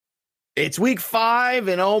It's week 5,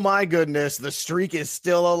 and oh my goodness, the streak is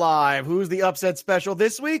still alive. Who's the upset special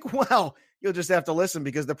this week? Well, you'll just have to listen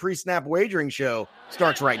because the pre-snap wagering show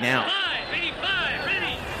starts right now.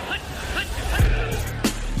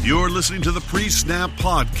 You're listening to the Pre-Snap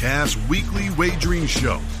Podcast Weekly Wagering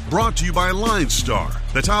Show, brought to you by Line Star,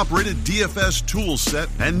 the top-rated DFS tool set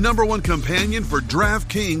and #1 companion for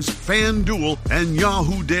DraftKings, FanDuel, and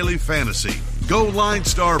Yahoo Daily Fantasy. Go Line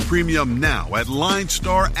Star Premium now at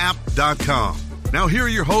linestarapp.com. Now here are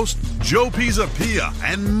your hosts, Joe Pisapia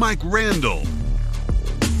and Mike Randall.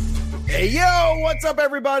 Hey, yo, what's up,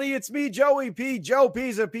 everybody? It's me, Joey P, Joe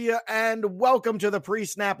Pisapia, and welcome to the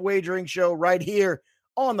Pre-Snap Wagering Show right here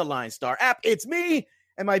on the Line Star app. It's me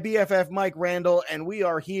and my BFF, Mike Randall, and we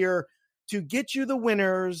are here to get you the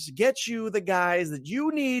winners, get you the guys that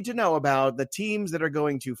you need to know about, the teams that are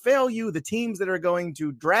going to fail you, the teams that are going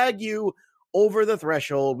to drag you over the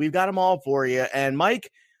threshold. We've got them all for you. And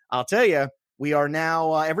Mike, I'll tell you, we are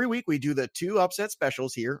now, every week we do the 2 upset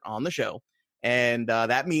specials here on the show. And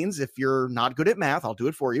that means if you're not good at math, I'll do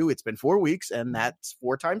it for you. It's been 4 weeks, and that's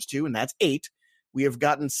 4 times 2, and that's 8. We have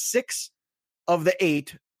gotten 6 of the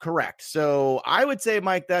 8 correct. So I would say,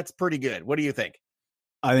 Mike, that's pretty good. What do you think?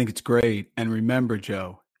 I think it's great. And remember,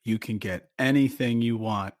 Joe, you can get anything you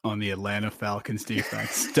want on the Atlanta Falcons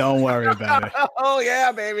defense. Don't worry about it. Oh,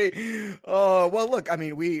 yeah, baby. Oh, well, look, I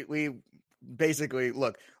mean, we basically,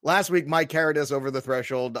 look, last week Mike carried us over the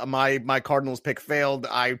threshold. My Cardinals pick failed.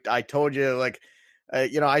 I told you, like,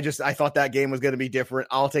 I thought that game was going to be different.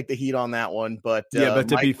 I'll take the heat on that one. But but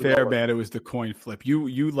to be fair, man, it was the coin flip.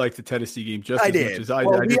 You liked the Tennessee game just as much as I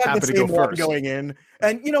did. I just happened to go first going in.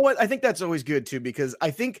 And you know what? I think that's always good too, because I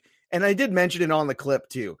think, and I did mention it on the clip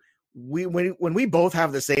too. When we both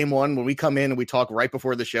have the same one, when we come in and we talk right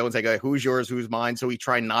before the show and say, who's yours, who's mine? So we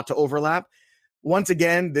try not to overlap. Once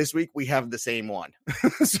again, this week we have the same one.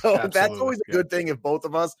 So Absolutely. That's always a good thing if both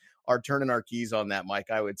of us are turning our keys on that, Mike,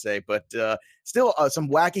 I would say. But still some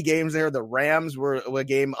wacky games there. The Rams were a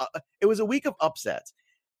game. It was a week of upsets.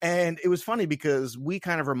 And it was funny because we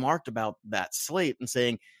kind of remarked about that slate and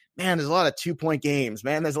saying, man, there's a lot of 2-point games.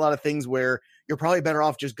 Man, there's a lot of things where you're probably better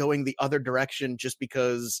off just going the other direction just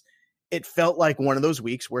because it felt like one of those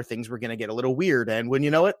weeks where things were going to get a little weird. And when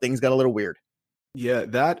you know it, things got a little weird. Yeah,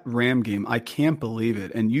 that Ram game, I can't believe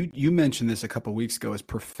it. And you mentioned this a couple of weeks ago as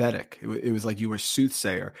prophetic. It was like you were a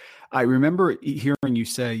soothsayer. I remember hearing you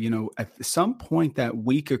say, at some point that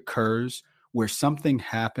week occurs where something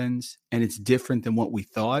happens and it's different than what we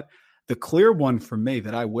thought. The clear one for me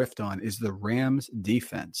that I whiffed on is the Rams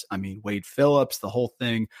defense. I mean, Wade Phillips, the whole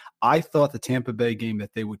thing. I thought the Tampa Bay game that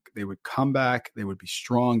they would come back, they would be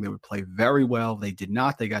strong, they would play very well. They did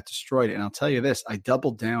not. They got destroyed. And I'll tell you this, I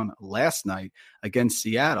doubled down last night against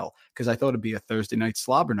Seattle because I thought it'd be a Thursday night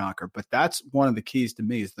slobber knocker. But that's one of the keys to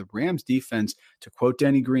me is the Rams defense. To quote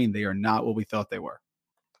Denny Green, they are not what we thought they were.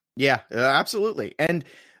 Yeah, absolutely. And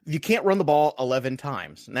you can't run the ball 11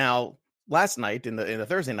 times. Now, last night in the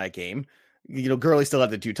Thursday night game, Gurley still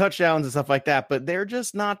had the 2 touchdowns and stuff like that, but they're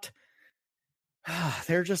just not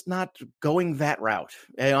going that route.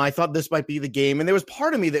 And I thought this might be the game. And there was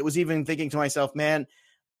part of me that was even thinking to myself, man,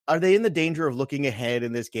 are they in the danger of looking ahead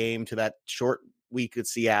in this game to that short week at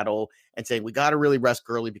Seattle and saying, we got to really rest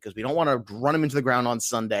Gurley because we don't want to run him into the ground on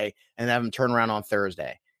Sunday and have him turn around on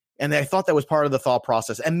Thursday. And I thought that was part of the thought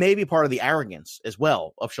process and maybe part of the arrogance as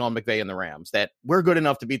well of Sean McVay and the Rams, that we're good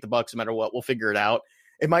enough to beat the Bucs no matter what. We'll figure it out.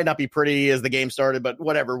 It might not be pretty as the game started, but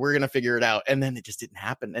whatever, we're going to figure it out. And then it just didn't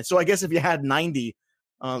happen. And so I guess if you had 90,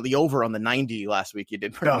 the over on the 90 last week, you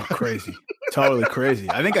did pretty much. Crazy. Totally crazy.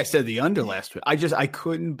 I think I said the under last week. I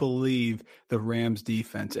couldn't believe the Rams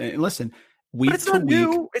defense. And listen, but it's not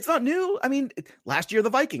new. It's not new. I mean, last year the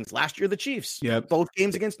Vikings, last year the Chiefs. Yep. Both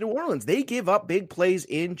games against New Orleans. They give up big plays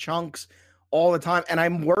in chunks all the time, and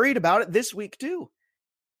I'm worried about it this week too.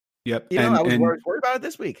 Yep. I was worried about it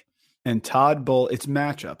this week. And Todd Bowles, it's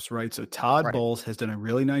matchups, right? So Todd Bowles has done a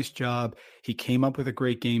really nice job. He came up with a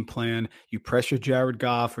great game plan. You pressure Jared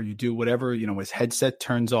Goff or you do whatever, his headset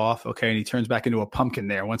turns off, okay, and he turns back into a pumpkin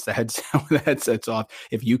there once the headset's off.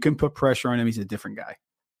 If you can put pressure on him, he's a different guy.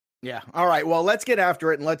 Yeah. All right. Well, let's get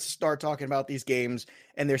after it and let's start talking about these games.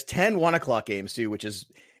 And there's 10 1:00 games too, which is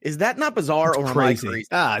that not bizarre or crazy? Am I crazy?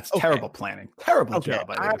 It's terrible planning. Terrible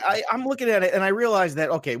job. I'm looking at it and I realized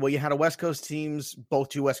that, okay, well, you had both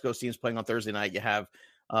 2 West Coast teams playing on Thursday night. You have,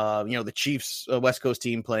 the Chiefs West Coast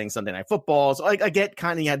team playing Sunday Night Football. So I get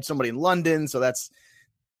you had somebody in London. So that's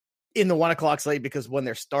in the 1:00 slate because when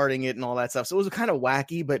they're starting it and all that stuff. So it was kind of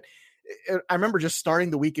wacky, but I remember just starting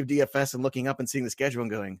the week of DFS and looking up and seeing the schedule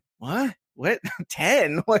and going, what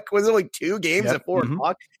 10? Like, was it like 2 games at 4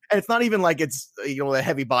 o'clock? And it's not even like it's, a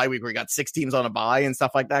heavy bye week where you got 6 teams on a bye and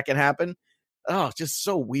stuff like that can happen. Oh, just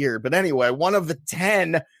so weird. But anyway, one of the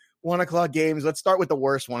 10 1 o'clock games. Let's start with the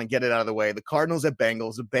worst one and get it out of the way. The Cardinals at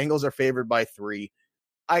Bengals. The Bengals are favored by 3.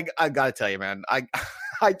 I got to tell you, man,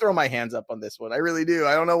 I throw my hands up on this one. I really do.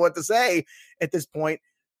 I don't know what to say at this point.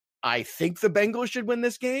 I think the Bengals should win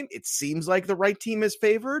this game. It seems like the right team is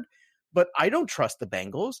favored, but I don't trust the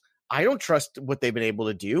Bengals. I don't trust what they've been able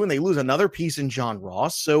to do, and they lose another piece in John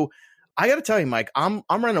Ross. So I got to tell you, Mike, I'm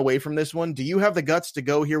running away from this one. Do you have the guts to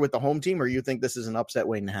go here with the home team, or you think this is an upset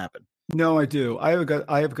waiting to happen? No, I do.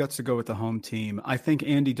 I have guts to go with the home team. I think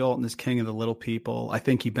Andy Dalton is king of the little people. I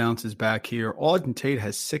think he bounces back here. Auden Tate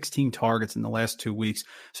has 16 targets in the last 2 weeks,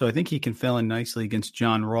 so I think he can fill in nicely against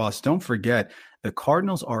John Ross. Don't forget, the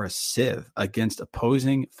Cardinals are a sieve against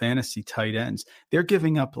opposing fantasy tight ends. They're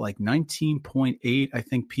giving up like 19.8, I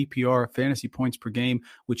think, PPR fantasy points per game,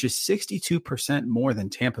 which is 62% more than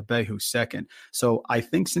Tampa Bay, who's second. So I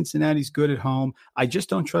think Cincinnati's good at home. I just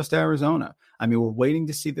don't trust Arizona. I mean, we're waiting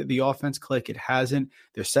to see that the offense click. It hasn't.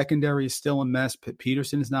 Their secondary is still a mess.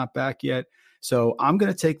 Peterson is not back yet. So I'm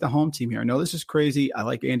going to take the home team here. I know this is crazy. I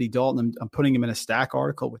like Andy Dalton. I'm putting him in a stack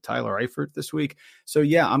article with Tyler Eifert this week. So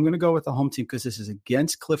yeah, I'm going to go with the home team because this is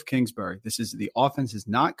against Cliff Kingsbury. The offense has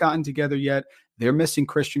not gotten together yet. They're missing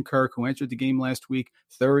Christian Kirk, who entered the game last week,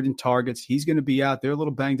 3rd in targets. He's going to be out. They're a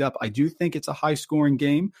little banged up. I do think it's a high-scoring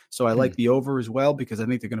game, so I like the over as well because I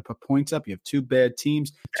think they're going to put points up. You have 2 bad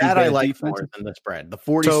teams. That I like more than the spread. The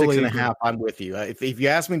 46.5, I'm with you. If you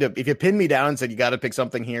asked me if you pinned me down and said you got to pick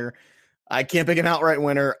something here, I can't pick an outright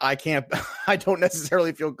winner. I don't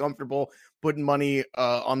necessarily feel comfortable putting money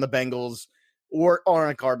on the Bengals or on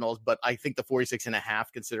the Cardinals, but I think the 46.5,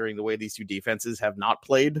 considering the way these 2 defenses have not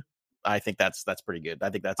played, I think that's pretty good. I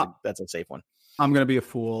think that's a safe one. I'm going to be a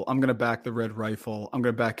fool. I'm going to back the Red Rifle. I'm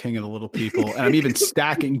going to back King of the Little People. And I'm even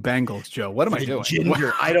stacking Bengals, Joe. What am I doing?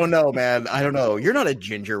 Ginger. I don't know, man. I don't know. You're not a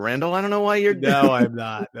ginger, Randall. I don't know why you're. No, I'm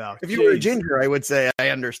not. No. If you were a ginger, I would say I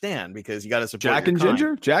understand because you got to support Jack and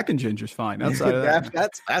Ginger. Jack and Ginger's fine. Outside of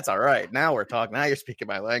that. That's all right. Now we're talking. Now you're speaking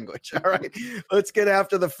my language. All right. Let's get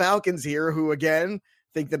after the Falcons here, who again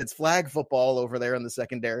think that it's flag football over there in the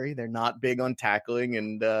secondary. They're not big on tackling,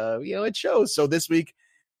 and it shows. So this week,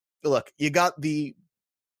 look, you got the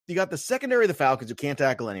secondary of the Falcons who can't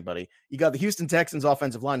tackle anybody. You got the Houston Texans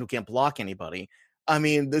offensive line who can't block anybody. I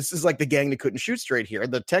mean, this is like the gang that couldn't shoot straight here.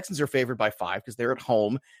 The Texans are favored by 5 because they're at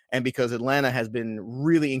home and because Atlanta has been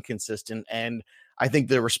really inconsistent. And I think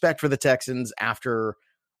the respect for the Texans after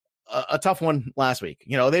a tough one last week,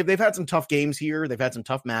 they've had some tough games here. They've had some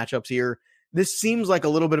tough matchups here. This seems like a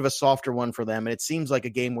little bit of a softer one for them. And it seems like a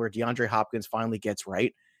game where DeAndre Hopkins finally gets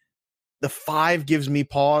right. The 5 gives me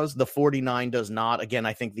pause. The 49 does not. Again,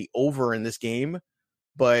 I think the over in this game,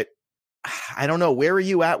 but I don't know. Where are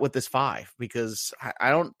you at with this 5? Because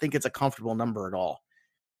I don't think it's a comfortable number at all.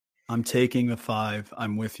 I'm taking the 5.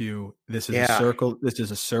 I'm with you. This is a circle. This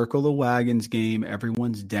is a circle the wagons game.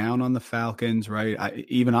 Everyone's down on the Falcons, right?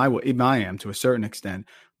 I am to a certain extent,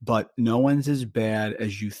 but no one's as bad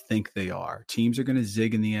as you think they are. Teams are going to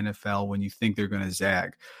zig in the NFL when you think they're going to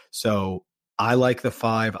zag. So I like the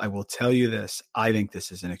 5. I will tell you this. I think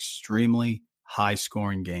this is an extremely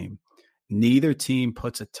high-scoring game. Neither team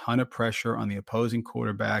puts a ton of pressure on the opposing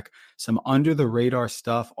quarterback. Some under-the-radar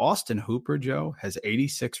stuff. Austin Hooper, Joe, has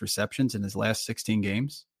 86 receptions in his last 16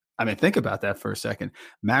 games. I mean, think about that for a second.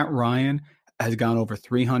 Matt Ryan has gone over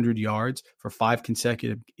 300 yards for 5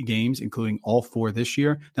 consecutive games, including all 4 this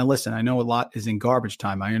year. Now, listen, I know a lot is in garbage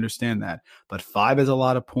time. I understand that. But 5 is a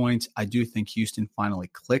lot of points. I do think Houston finally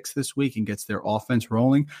clicks this week and gets their offense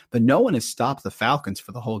rolling. But no one has stopped the Falcons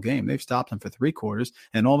for the whole game. They've stopped them for 3 quarters.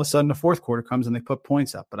 And all of a sudden, the 4th quarter comes and they put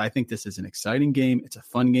points up. But I think this is an exciting game. It's a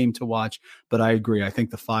fun game to watch. But I agree. I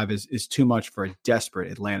think the 5 is too much for a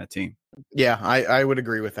desperate Atlanta team. Yeah, I would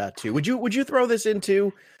agree with that, too. Would you throw this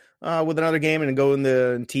into with another game and go in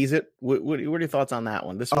and tease it? What are your thoughts on that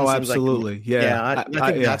one? This one seems absolutely. Like,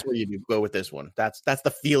 I think that's where you go with this one. That's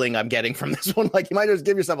the feeling I'm getting from this one. Like you might just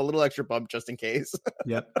give yourself a little extra bump just in case.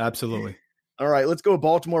 Yep, absolutely. All right, let's go.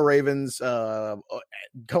 Baltimore Ravens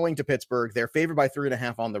going to Pittsburgh. They're favored by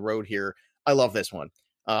 3.5 on the road here. I love this one.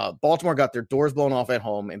 Baltimore got their doors blown off at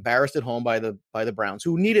home, embarrassed at home by the Browns,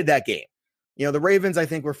 who needed that game. The Ravens, I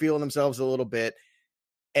think, were feeling themselves a little bit.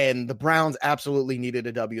 And the Browns absolutely needed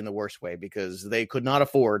a W in the worst way because they could not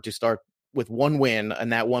afford to start with 1 win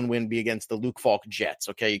and that 1 win be against the Luke Falk Jets.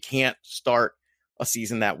 Okay. You can't start a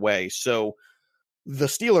season that way. So the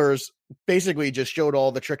Steelers basically just showed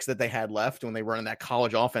all the tricks that they had left when they were in that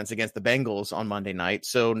college offense against the Bengals on Monday night.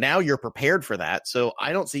 So now you're prepared for that. So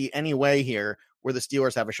I don't see any way here where the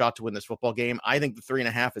Steelers have a shot to win this football game. I think the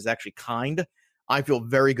 3.5 is actually kind. I feel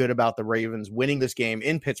very good about the Ravens winning this game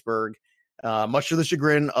in Pittsburgh, much to the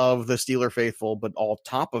chagrin of the Steeler faithful. But on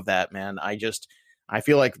top of that, man, I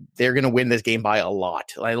feel like they're going to win this game by a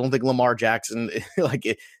lot. I don't think Lamar Jackson, they're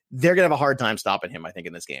going to have a hard time stopping him, I think,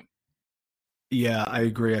 in this game. Yeah, I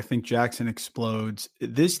agree. I think Jackson explodes.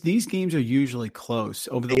 These games are usually close.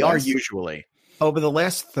 Over the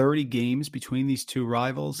last 30 games between these two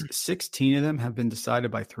rivals, 16 of them have been decided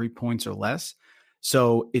by 3 points or less.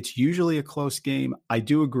 So it's usually a close game. I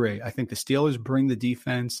do agree. I think the Steelers bring the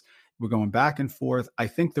defense. We're going back and forth. I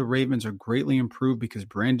think the Ravens are greatly improved because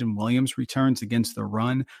Brandon Williams returns against the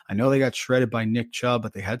run. I know they got shredded by Nick Chubb,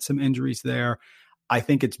 but they had some injuries there. I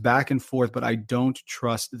think it's back and forth, but I don't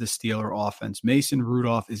trust the Steeler offense. Mason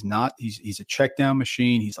Rudolph is not, he's a check down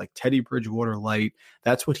machine. He's like Teddy Bridgewater light.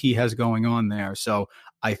 That's what he has going on there. So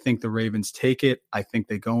I think the Ravens take it. I think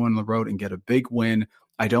they go on the road and get a big win.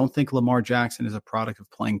 I don't think Lamar Jackson is a product of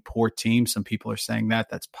playing poor teams. Some people are saying that.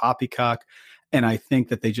 That's poppycock. And I think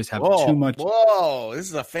that they just have too much. Whoa, this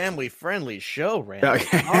is a family-friendly show, Randy.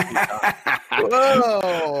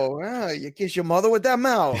 Whoa, wow, you kiss your mother with that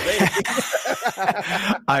mouth.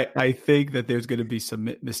 I think that there's going to be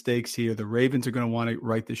some mistakes here. The Ravens are going to want to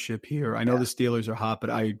right the ship here. I know the Steelers are hot, but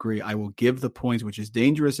I agree. I will give the points, which is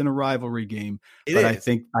dangerous in a rivalry game. I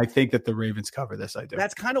think that the Ravens cover this. I do.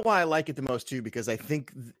 That's kind of why I like it the most too, because I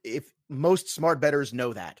think if most smart bettors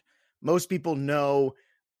know that, most people know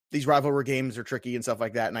these rivalry games are tricky and stuff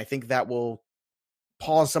like that. And I think that will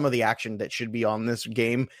pause some of the action that should be on this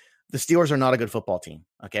game. The Steelers are not a good football team.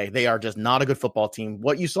 Okay. They are just not a good football team.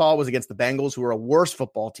 What you saw was against the Bengals, who are a worse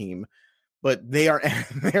football team, but they're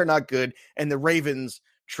not good. And the Ravens,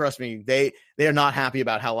 trust me, they are not happy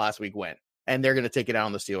about how last week went. And they're going to take it out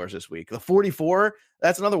on the Steelers this week. The 44,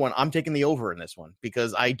 that's another one. I'm taking the over in this one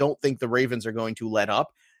because I don't think the Ravens are going to let up.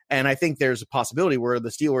 And I think there's a possibility where the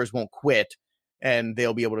Steelers won't quit and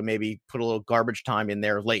they'll be able to maybe put a little garbage time in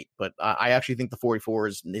there late. But I actually think the 44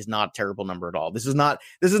 is not a terrible number at all. This is not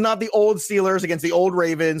the old Steelers against the old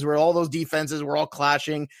Ravens where all those defenses were all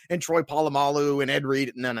clashing and Troy Polamalu and Ed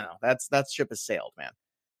Reed. No. That ship has sailed, man.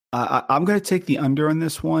 I'm going to take the under on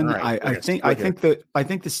this one. Right, I think they're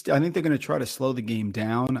going to try to slow the game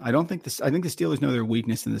down. I think the Steelers know their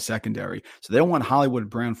weakness in the secondary, so they don't want Hollywood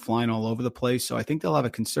Brown flying all over the place. So I think they'll have a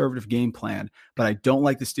conservative game plan. But I don't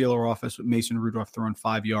like the Steeler offense with Mason Rudolph throwing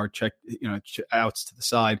 5-yard outs to the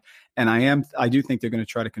side. And I do think they're going to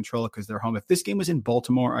try to control it because they're home. If this game was in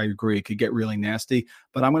Baltimore, I agree it could get really nasty.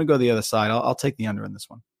 But I'm going to go the other side. I'll take the under in this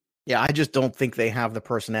one. Yeah, I just don't think they have the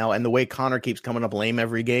personnel. And the way Connor keeps coming up lame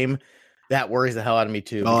every game, that worries the hell out of me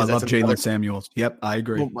too. Oh, I love Jalen Samuels. Yep, I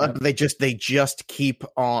agree. Well, they just keep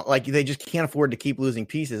on, like, they just can't afford to keep losing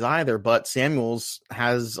pieces either. But Samuels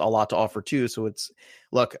has a lot to offer too. So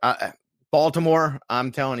Baltimore,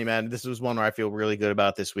 I'm telling you, man, this was one where I feel really good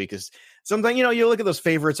about this week. Is something, you look at those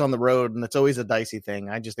favorites on the road and it's always a dicey thing.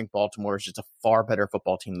 I just think Baltimore is just a far better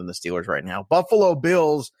football team than the Steelers right now. Buffalo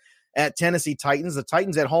Bills at Tennessee Titans. The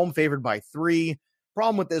Titans at home favored by 3.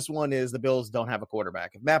 Problem with this one is the Bills don't have a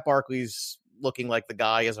quarterback. If Matt Barkley's looking like the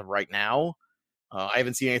guy as of right now, I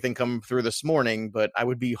haven't seen anything come through this morning, but I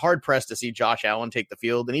would be hard pressed to see Josh Allen take the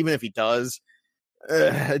field. And even if he does,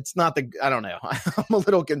 it's not I don't know. I'm a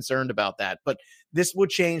little concerned about that, but this would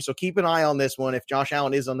change. So keep an eye on this one. If Josh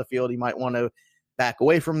Allen is on the field, you might want to back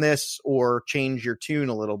away from this or change your tune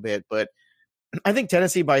a little bit. But I think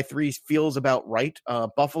Tennessee by 3 feels about right.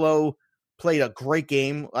 Buffalo played a great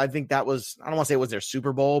game. I think that was, I don't want to say it was their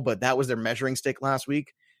Super Bowl, but that was their measuring stick last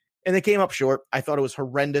week. And they came up short. I thought it was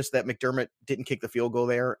horrendous that McDermott didn't kick the field goal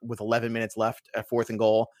there with 11 minutes left at 4th and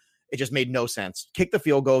goal. It just made no sense. Kick the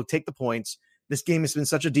field goal, take the points. This game has been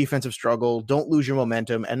such a defensive struggle. Don't lose your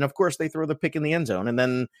momentum. And of course they throw the pick in the end zone. And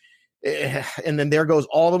then there goes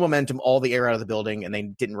all the momentum, all the air out of the building, and they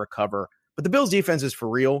didn't recover. But the Bills defense is for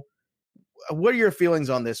real. What are your feelings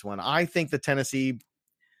on this one? I think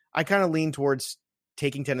I kind of lean towards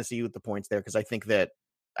taking Tennessee with the points there because I think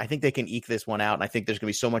they can eke this one out. And I think there's going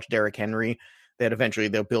to be so much Derrick Henry that eventually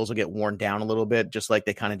the Bills will get worn down a little bit, just like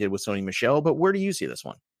they kind of did with Sony Michel. But where do you see this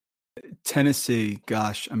one? Tennessee,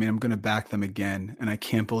 gosh, I mean, I'm going to back them again, and I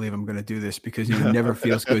can't believe I'm going to do this because it never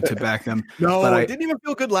feels good to back them. No, but it didn't even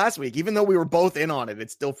feel good last week. Even though we were both in on it, it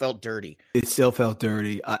still felt dirty. It still felt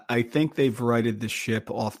dirty. I think they've righted the ship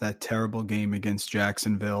off that terrible game against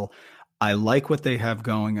Jacksonville. I like what they have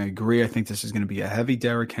going. I agree. I think this is going to be a heavy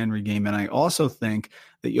Derrick Henry game, and I also think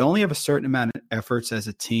that you only have a certain amount of efforts as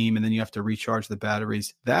a team, and then you have to recharge the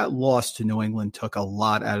batteries. That loss to New England took a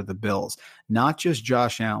lot out of the Bills, not just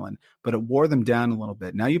Josh Allen, but it wore them down a little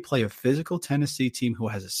bit. Now you play a physical Tennessee team who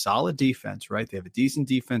has a solid defense, right? They have a decent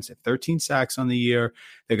defense. They have 13 sacks on the year.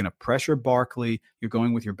 They're going to pressure Barkley. You're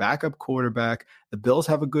going with your backup quarterback. The Bills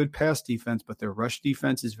have a good pass defense, but their rush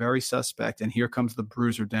defense is very suspect. And here comes the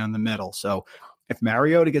bruiser down the middle. So if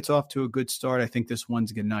Mariota gets off to a good start, I think this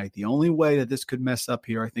one's a good night. The only way that this could mess up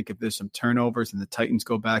here, I think, if there's some turnovers and the Titans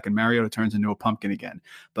go back and Mariota turns into a pumpkin again.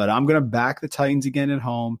 But I'm going to back the Titans again at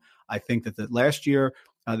home. I think that the last year,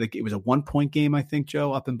 it was a 1-point game, I think,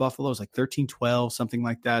 Joe, up in Buffalo. It was like 13-12, something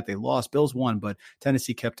like that. They lost. Bills won, but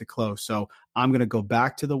Tennessee kept it close. So I'm going to go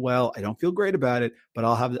back to the well. I don't feel great about it, but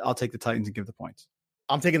I'll take the Titans and give the points.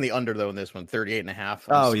 I'm taking the under, though, in this one, 38.5.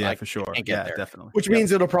 Oh, yeah, for sure. Yeah, there. Definitely. Which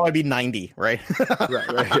means it'll probably be 90, right?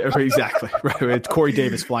 right. Exactly. Right. It's Corey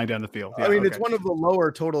Davis flying down the field. Yeah, It's one of the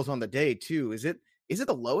lower totals on the day, too. Is it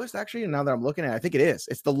the lowest, actually? Now that I'm looking at it, I think it is.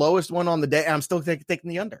 It's the lowest one on the day, and I'm still taking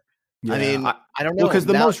the under. Yeah, I don't know. Because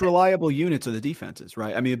the most reliable units are the defenses,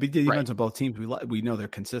 right? I mean, the defense on both teams, we know they're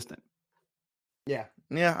consistent. Yeah,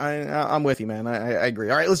 I'm with you, man. I agree.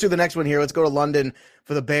 All right, let's do the next one here. Let's go to London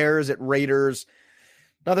for the Bears at Raiders.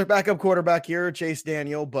 Another backup quarterback here, Chase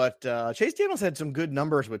Daniel, but Chase Daniel's had some good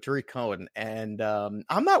numbers with Tariq Cohen, and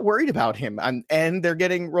I'm not worried about him. And they're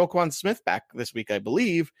getting Roquan Smith back this week, I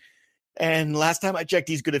believe. And last time I checked,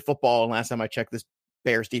 he's good at football, and last time I checked, this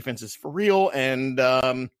Bears defense is for real. And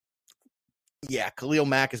Khalil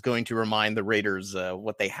Mack is going to remind the Raiders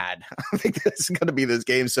what they had. I think this is going to be this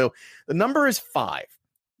game. So the number is 5.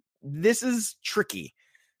 This is tricky,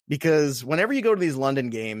 because whenever you go to these London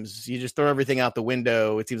games, you just throw everything out the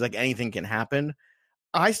window. It seems like anything can happen.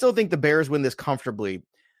 I still think the Bears win this comfortably.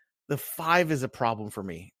 The 5 is a problem for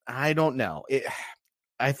me. I don't know.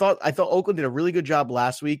 I thought Oakland did a really good job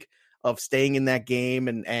last week of staying in that game,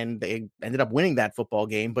 and they ended up winning that football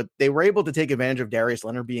game, but they were able to take advantage of Darius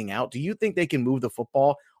Leonard being out. Do you think they can move the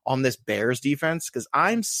football on this Bears defense? Because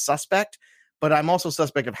I'm suspect, but I'm also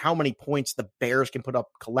suspect of how many points the Bears can put up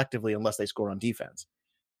collectively unless they score on defense.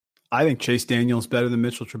 I think Chase Daniel's better than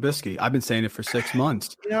Mitchell Trubisky. I've been saying it for 6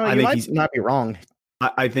 months. I think he's not be wrong.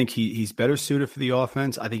 I think he's better suited for the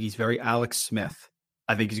offense. I think he's very Alex Smith.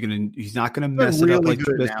 I think he's not going to mess it up like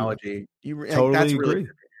good Trubisky. Analogy. Totally agree.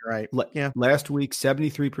 Right. Yeah. Last week,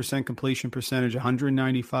 73% completion percentage,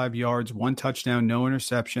 195 yards, 1 touchdown, no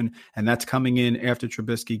interception, and that's coming in after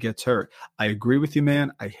Trubisky gets hurt. I agree with you,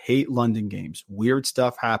 man. I hate London games. Weird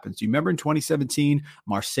stuff happens. Do you remember in 2017,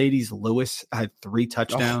 Mercedes Lewis had 3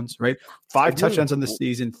 touchdowns, right? 5 touchdowns on the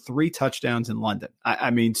season, 3 touchdowns in London.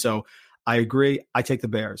 So I agree. I take the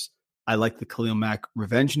Bears. I like the Khalil Mack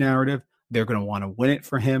revenge narrative. They're going to want to win it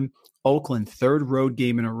for him. Oakland, 3rd road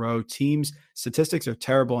game in a row. Statistics are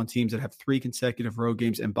terrible on teams that have 3 consecutive road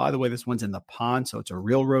games. And by the way, this one's in the pond, so it's a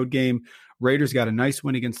real road game. Raiders got a nice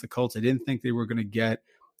win against the Colts. I didn't think they were going to get.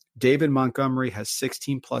 David Montgomery has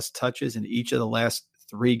 16-plus touches in each of the last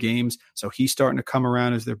 3 games, so he's starting to come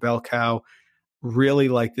around as their bell cow. Really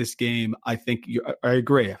like this game. I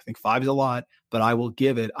agree. I think 5 is a lot, but I will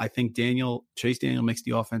give it. I think Chase Daniel makes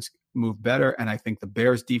the offense move better, and I think the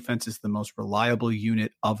Bears defense is the most reliable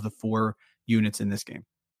unit of the 4 units in this game.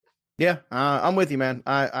 Yeah, I'm with you, man.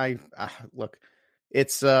 I look,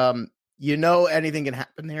 it's anything can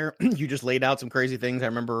happen there. You just laid out some crazy things. I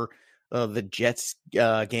remember the Jets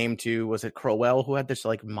game too. Was it Crowell who had this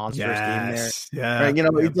like monstrous game there? Yeah,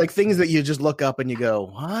 right? It's like things that you just look up and you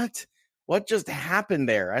go, what just happened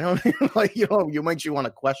there? I don't you makes you want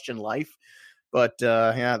to question life. But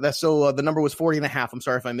that's so the number was 40.5. I'm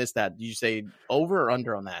sorry if I missed that. Did you say over or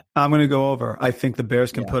under on that? I'm going to go over. I think the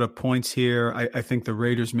Bears can put up points here. I think the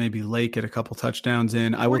Raiders maybe late get a couple touchdowns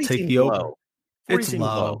in. I will take the over. It's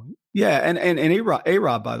low. Yeah, and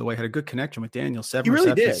A-Rob, by the way, had a good connection with Daniel. 7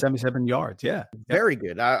 receptions, 77 yards. Yeah. Very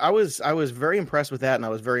good. I was very impressed with that, and I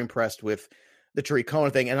was very impressed with the Tariq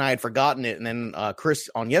Cohen thing, and I had forgotten it. And then Chris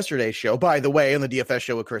on yesterday's show, by the way, on the DFS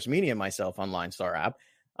show with Chris Meany and myself on Line Star app,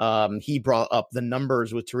 he brought up the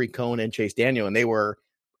numbers with Tariq Cohen and Chase Daniel, and they were,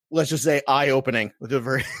 let's just say, eye-opening.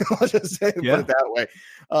 Let's just say, put it that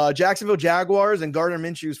way. Jacksonville Jaguars and Gardner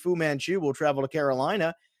Minshew's Fu Manchu will travel to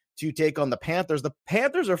Carolina to take on the Panthers. The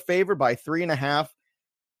Panthers are favored by 3.5.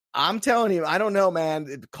 I'm telling you, I don't know,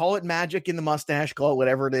 man. Call it magic in the mustache, call it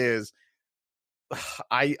whatever it is.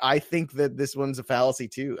 I think that this one's a fallacy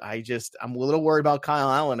too. I'm a little worried about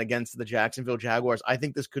Kyle Allen against the Jacksonville Jaguars. I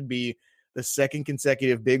think this could be the 2nd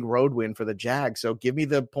consecutive big road win for the Jags. So give me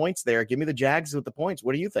the points there. Give me the Jags with the points.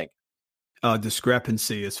 What do you think?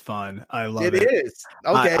 Discrepancy is fun. I love It it. is.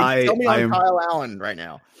 Okay, tell me I on am. Kyle Allen right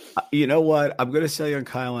now. You know what? I'm going to say on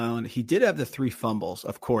Kyle Allen, he did have the 3 fumbles,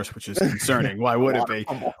 of course, which is concerning. Why would it be?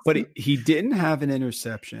 But he didn't have an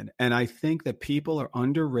interception. And I think that people are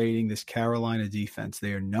underrating this Carolina defense.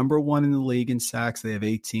 They are number 1 in the league in sacks. They have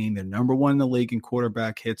 18. They're number 1 in the league in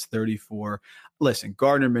quarterback hits, 34. Listen,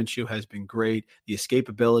 Gardner Minshew has been great. The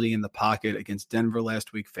escapability in the pocket against Denver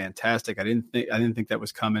last week, fantastic. I didn't think that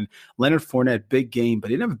was coming. Leonard Fournette, big game, but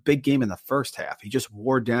he didn't have a big game in the first half. He just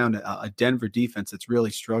wore down a Denver defense that's really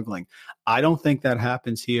struggling. I don't think that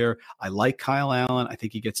happens here. I like Kyle Allen. I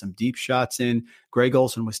think he gets some deep shots in. Greg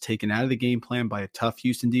Olsen was taken out of the game plan by a tough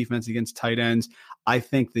Houston defense against tight ends. I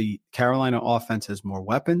think the Carolina offense has more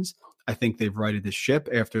weapons. I think they've righted the ship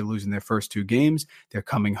after losing their first 2 games. They're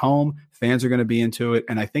coming home. Fans are going to be into it.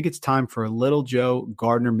 And I think it's time for a little Joe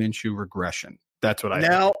Gardner Minshew regression. That's what I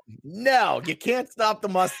think. No, you can't stop the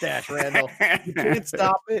mustache, Randall. You can't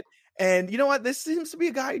stop it. And you know what? This seems to be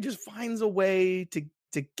a guy who just finds a way to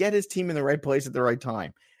get his team in the right place at the right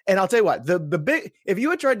time. And I'll tell you what, the big, if you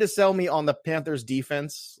had tried to sell me on the Panthers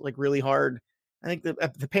defense, like really hard, I think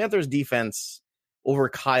the Panthers defense over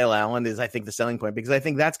Kyle Allen is, I think, the selling point, because I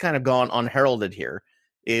think that's kind of gone unheralded here.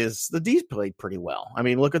 Is the D's played pretty well. I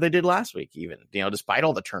mean, look what they did last week, even, despite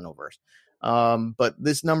all the turnovers. But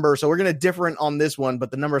this number, so we're going to different on this one,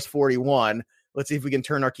 but the number is 41. Let's see if we can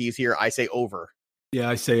turn our keys here. I say over. Yeah,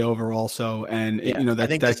 I say over also. And they're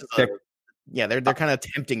kind of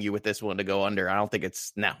tempting you with this one to go under. I don't think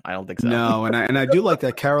so. No, and I do like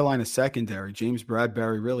that Carolina secondary. James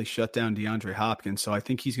Bradbury really shut down DeAndre Hopkins, so I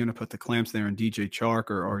think he's going to put the clamps there in DJ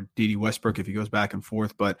Chark or Dede Westbrook if he goes back and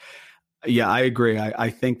forth. But yeah, I agree.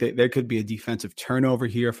 I think that there could be a defensive turnover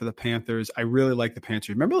here for the Panthers. I really like the Panthers.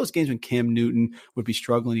 Remember those games when Cam Newton would be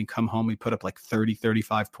struggling and come home, he'd put up like 30,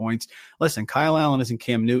 35 points? Listen, Kyle Allen isn't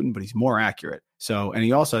Cam Newton, but he's more accurate. So, and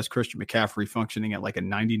he also has Christian McCaffrey functioning at like a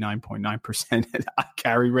 99.9%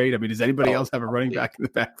 carry rate. I mean, does anybody else have a running back in the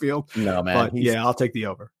backfield? No, man. But yeah, I'll take the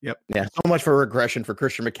over. Yep. Yeah. So much for regression for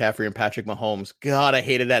Christian McCaffrey and Patrick Mahomes. God, I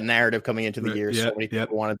hated that narrative coming into the year. So many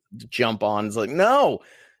people wanted to jump on. It's like, no,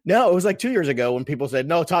 it was like 2 years ago when people said,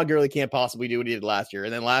 no, Todd Gurley can't possibly do what he did last year.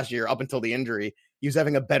 And then last year, up until the injury, he was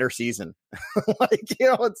having a better season.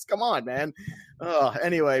 Come on, man.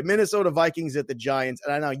 Anyway, Minnesota Vikings at the Giants.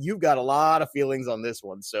 And I know you've got a lot of feelings on this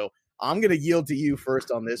one. So I'm going to yield to you first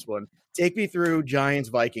on this one. Take me through Giants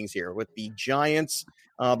Vikings here with the Giants,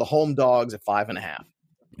 the home dogs at 5.5.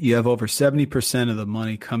 You have over 70% of the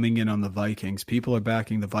money coming in on the Vikings. People are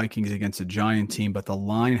backing the Vikings against a Giant team, but the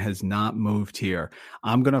line has not moved here.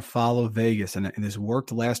 I'm going to follow Vegas, and this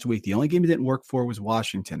worked last week. The only game it didn't work for was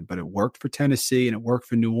Washington, but it worked for Tennessee, and it worked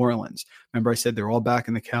for New Orleans. Remember I said they're all back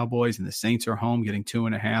in the Cowboys, and the Saints are home getting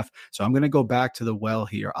 2.5. So I'm going to go back to the well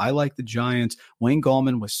here. I like the Giants. Wayne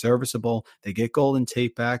Gallman was serviceable. They get Golden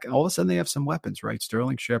Tate back, and all of a sudden they have some weapons, right?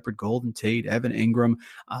 Sterling Shepard, Golden Tate, Evan Ingram.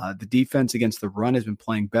 The defense against the run has been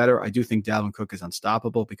playing better. I do think Dalvin Cook is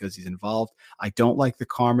unstoppable because he's involved. I don't like the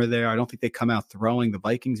karma there. I don't think they come out throwing. The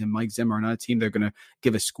Vikings and Mike Zimmer are not a team they're going to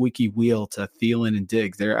give a squeaky wheel to Thielen and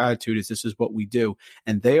Diggs. Their attitude is this is what we do.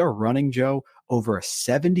 And they are running, Joe, over a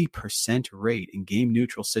 70% rate in game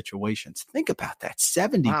neutral situations. Think about that,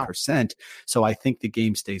 70%. Wow. So I think the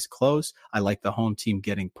game stays close. I like the home team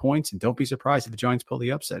getting points, and don't be surprised if the Giants pull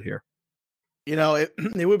the upset here. It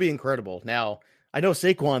would be incredible. Now, I know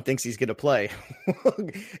Saquon thinks he's going to play.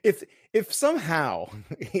 if somehow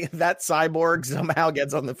that cyborg somehow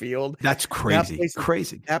gets on the field, that's crazy.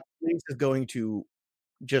 That place is going to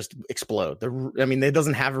just explode. It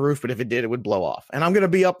doesn't have a roof, but if it did, it would blow off. And I'm going to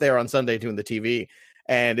be up there on Sunday doing the TV,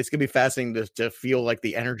 and it's going to be fascinating to feel like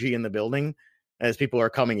the energy in the building as people are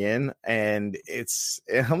coming in. And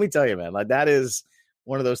let me tell you, man, like that is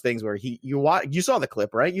one of those things where you saw the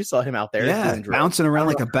clip, right? You saw him out there. Yeah, bouncing around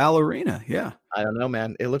like a ballerina. Yeah. I don't know,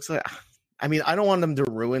 man. It looks like, I don't want them to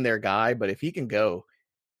ruin their guy, but if he can go,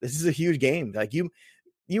 this is a huge game. Like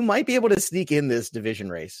you might be able to sneak in this division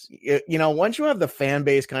race. Once you have the fan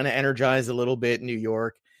base kind of energized a little bit in New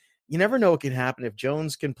York, you never know what can happen if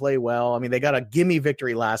Jones can play well. I mean, they got a gimme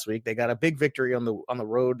victory last week. They got a big victory on the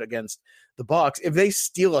road against the Bucs. If they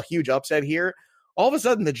steal a huge upset here, all of a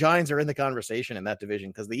sudden the Giants are in the conversation in that division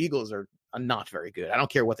because the Eagles are not very good. I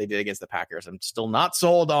don't care what they did against the Packers. I'm still not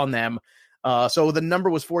sold on them. So the number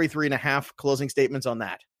was 43.5. Closing statements on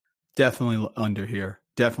that. Definitely under here.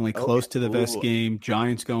 Definitely close to the best game.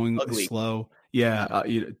 Giants going slow. Yeah.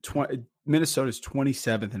 Minnesota's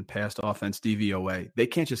 27th in passed offense DVOA. They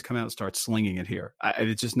can't just come out and start slinging it here.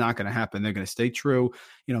 It's just not going to happen. They're going to stay true.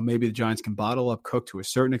 Maybe the Giants can bottle up Cook to a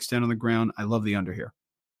certain extent on the ground. I love the under here.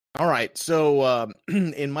 All right. So,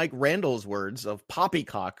 in Mike Randall's words of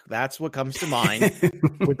poppycock, that's what comes to mind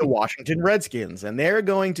with the Washington Redskins. And they're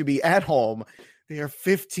going to be at home. They are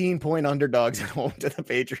 15-point underdogs at home to the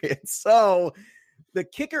Patriots. So, the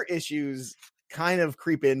kicker issues kind of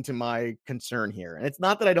creep into my concern here. And it's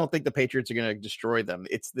not that I don't think the Patriots are going to destroy them.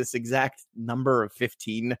 It's this exact number of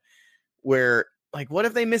 15 where, like, what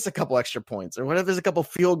if they miss a couple extra points, or what if there's a couple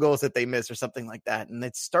field goals that they miss or something like that? And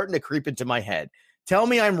it's starting to creep into my head. Tell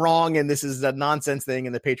me I'm wrong and this is a nonsense thing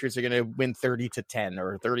and the Patriots are going to win 30-10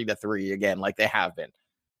 or 30-3 again, like they have been.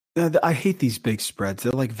 I hate these big spreads.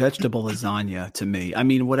 They're like vegetable lasagna to me. I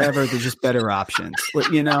mean, whatever, they're just better options.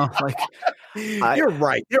 You know, like you're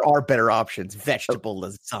right. There are better options. Vegetable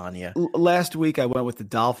lasagna. Last week, I went with the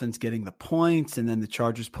Dolphins getting the points, and then the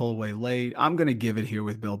Chargers pull away late. I'm going to give it here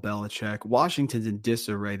with Bill Belichick. Washington's in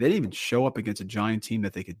disarray. They didn't even show up against a giant team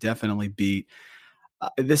that they could definitely beat.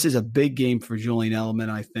 This is a big game for Julian Edelman,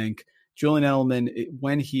 I think. Julian Edelman,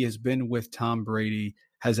 when he has been with Tom Brady,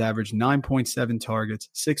 has averaged 9.7 targets,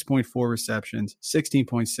 6.4 receptions,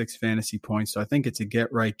 16.6 fantasy points. So I think it's a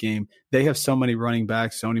get-right game. They have so many running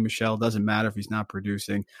backs. Sony Michel, doesn't matter if he's not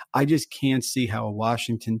producing. I just can't see how a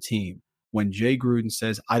Washington team, when Jay Gruden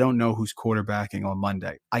says, I don't know who's quarterbacking on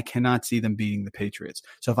Monday, I cannot see them beating the Patriots.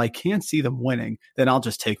 So if I can't see them winning, then I'll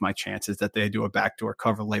just take my chances that they do a backdoor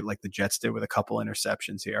cover late like the Jets did with a couple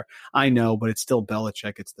interceptions here. I know, but it's still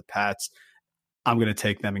Belichick. It's the Pats. I'm going to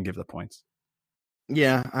take them and give the points.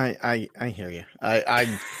 Yeah, I hear you.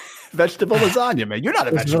 I vegetable lasagna, man. You're not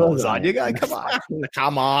a vegetable lasagna guy. Come on.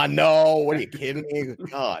 Come on. No. What are you kidding me?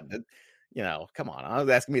 God, come on. I was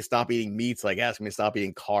asking me to stop eating meats, like asking me to stop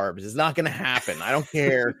eating carbs. It's not going to happen. I don't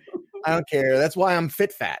care. I don't care. That's why I'm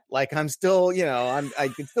fit fat. Like I'm still, I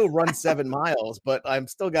can still run 7 miles, but I'm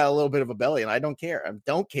still got a little bit of a belly and I don't care. I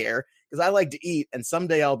don't care because I like to eat and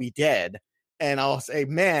someday I'll be dead. And I'll say,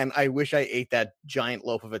 man, I wish I ate that giant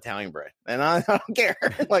loaf of Italian bread. And I don't care.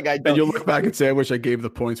 Like I don't. And you'll look back and say, I wish I gave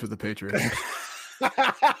the points with the Patriots.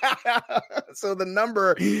 So the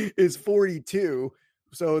number is 42.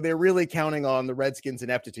 So they're really counting on the Redskins'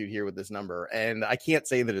 ineptitude here with this number. And I can't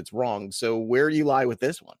say that it's wrong. So where do you lie with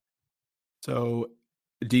this one? So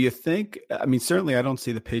do you think, I mean, certainly I don't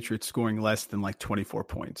see the Patriots scoring less than like 24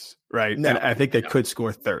 points, right? No, and I think they could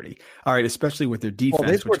score 30. All right, especially with their defense.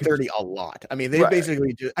 Well, they scored 30 a lot. I mean, they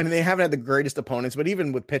basically they haven't had the greatest opponents, but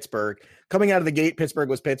even with Pittsburgh, coming out of the gate, Pittsburgh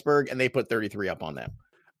was Pittsburgh, and they put 33 up on them.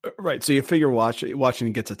 Right. So you figure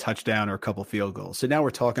Washington gets a touchdown or a couple field goals. So now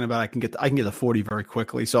we're talking about I can get the 40 very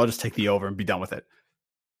quickly. So I'll just take the over and be done with it.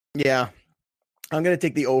 Yeah. I'm going to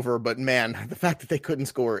take the over, but man, the fact that they couldn't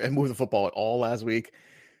score and move the football at all last week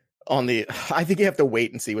I think you have to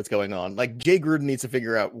wait and see what's going on. Like Jay Gruden needs to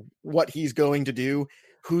figure out what he's going to do,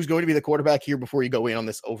 who's going to be the quarterback here before you go in on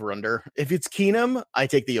this over under. If it's Keenum, I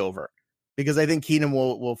take the over because I think Keenum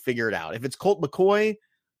will figure it out. If it's Colt McCoy,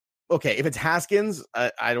 okay. If it's Haskins,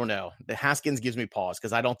 I don't know. The Haskins gives me pause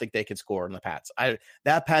because I don't think they can score on the Pats.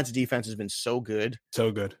 That Pats defense has been so good.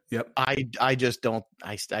 So good. Yep. I just don't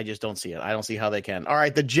see it. I don't see how they can. All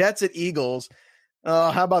right. The Jets at Eagles.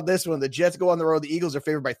 How about this one? The Jets go on the road. The Eagles are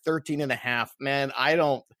favored by 13.5. Man, I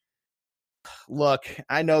know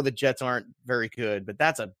the Jets aren't very good, but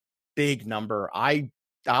that's a big number.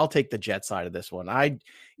 I'll take the Jet side of this one.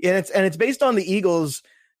 It's based on the Eagles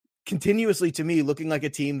continuously to me looking like a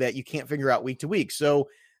team that you can't figure out week to week. So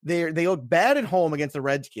they look bad at home against the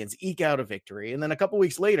Redskins, eke out a victory. And then a couple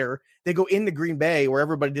weeks later, they go into Green Bay where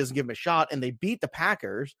everybody doesn't give them a shot and they beat the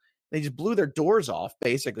Packers. They just blew their doors off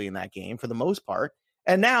basically in that game for the most part.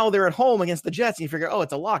 And now they're at home against the Jets and you figure, oh,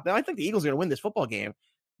 it's a lock. Now I think the Eagles are going to win this football game,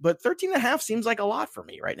 but 13.5 seems like a lot for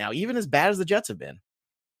me right now, even as bad as the Jets have been.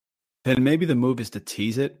 Then maybe the move is to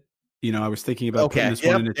tease it. I was thinking about putting this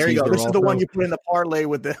one in a there you go. This is the one you put in the parlay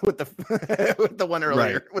with the with the one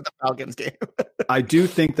earlier, right, with the Falcons game. I do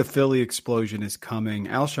think the Philly explosion is coming.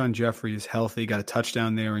 Alshon Jeffrey is healthy, got a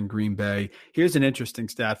touchdown there in Green Bay. Here's an interesting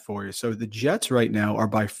stat for you. So the Jets right now are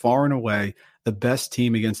by far and away the best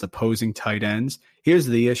team against opposing tight ends. Here's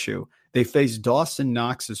the issue. They faced Dawson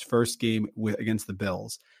Knox's first game against the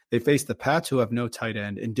Bills. They faced the Pats, who have no tight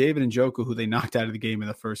end, and David Njoku, who they knocked out of the game in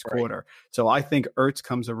the first quarter. So I think Ertz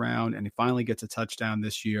comes around and he finally gets a touchdown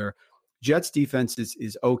this year. Jets defense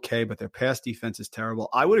is okay, but their pass defense is terrible.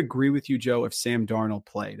 I would agree with you, Joe, if Sam Darnold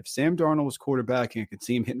played. If Sam Darnold was quarterbacking, I could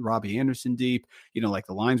see him hitting Robbie Anderson deep, like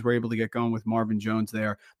the Lions were able to get going with Marvin Jones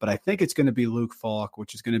there. But I think it's going to be Luke Falk,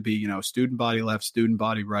 which is going to be, student body left, student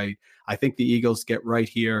body right. I think the Eagles get right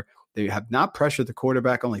here. They have not pressured the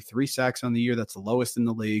quarterback, only 3 sacks on the year. That's the lowest in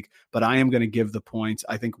the league, but I am going to give the points.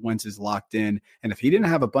 I think Wentz is locked in. And if he didn't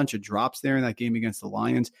have a bunch of drops there in that game against the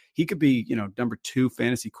Lions, he could be, number 2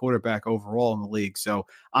 fantasy quarterback overall in the league. So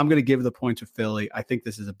I'm going to give the point to Philly. I think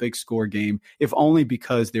this is a big score game, if only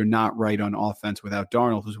because they're not right on offense without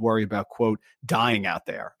Darnold, who's worried about, quote, dying out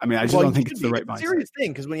there. I mean, I just don't think it's the right mindset. It's a serious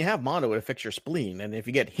thing, because when you have mono, it affects your spleen. And if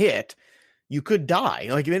you get hit, you could die.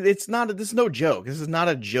 Like, this is no joke. This is not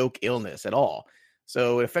a joke illness at all.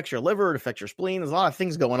 So it affects your liver, it affects your spleen. There's a lot of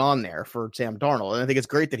things going on there for Sam Darnold. And I think it's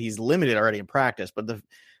great that he's limited already in practice, but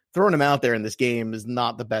throwing him out there in this game is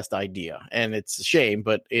not the best idea. And it's a shame,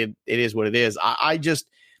 but it is what it is. I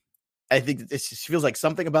think this just feels like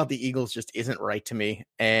something about the Eagles just isn't right to me.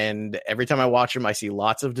 And every time I watch them, I see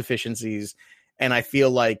lots of deficiencies. And I feel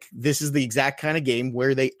like this is the exact kind of game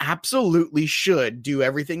where they absolutely should do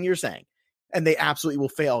everything you're saying, and they absolutely will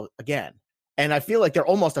fail again. And I feel like they're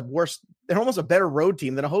almost a better road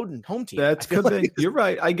team than a home team. That's could be. You're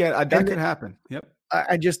right. I get it. That could happen. Yep.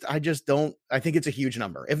 I just don't. I think it's a huge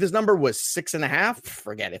number. If this number was 6.5,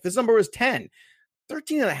 forget it. If this number was 10,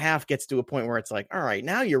 13.5 gets to a point where it's like, all right,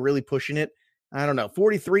 now you're really pushing it. I don't know.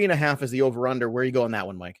 43.5 is the over under. Where are you go on that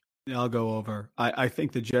one, Mike? Yeah, I'll go over. I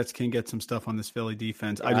think the Jets can get some stuff on this Philly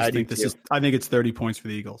defense. I think it's 30 points for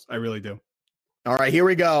the Eagles. I really do. All right, here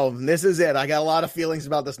we go. This is it. I got a lot of feelings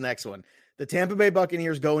about this next one. The Tampa Bay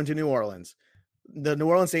Buccaneers go into New Orleans. The New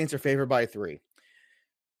Orleans Saints are favored by 3.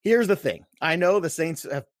 Here's the thing. I know the Saints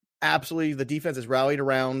have the defense has rallied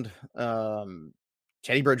around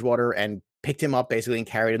Teddy Bridgewater and picked him up basically and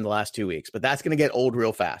carried him the last 2 weeks, but that's going to get old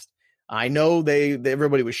real fast. I know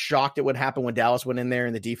everybody was shocked at what happened when Dallas went in there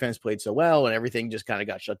and the defense played so well and everything just kind of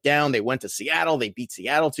got shut down. They went to Seattle. They beat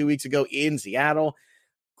Seattle 2 weeks ago in Seattle.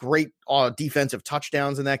 Great defensive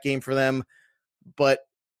touchdowns in that game for them. But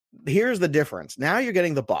here's the difference. Now you're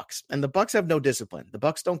getting the Bucs, and the Bucs have no discipline. The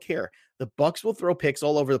Bucs don't care. The Bucs will throw picks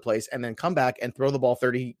all over the place and then come back and throw the ball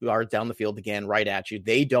 30 yards down the field again, right at you.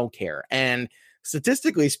 They don't care. And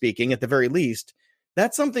statistically speaking, at the very least,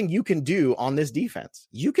 that's something you can do on this defense.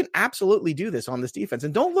 You can absolutely do this on this defense.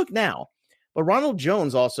 And don't look now, but Ronald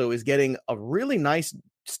Jones also is getting a really nice,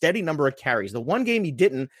 steady number of carries. The one game he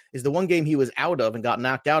didn't is the one game he was out of and got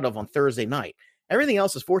knocked out of on Thursday night. Everything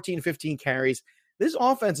else is 14, 15 carries. This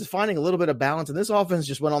offense is finding a little bit of balance, and this offense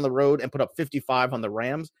just went on the road and put up 55 on the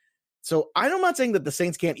Rams. So I'm not saying that the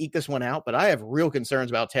Saints can't eke this one out, but I have real concerns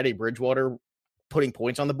about Teddy Bridgewater putting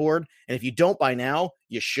points on the board. And if you don't by now,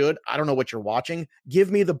 you should. I don't know what you're watching.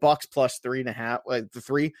 Give me the Bucs plus 3.5, the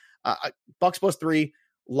 3. Bucs plus 3.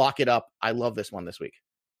 Lock it up. I love this one this week.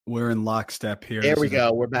 We're in lockstep here. There we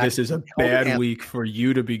go. We're back. This is a bad week for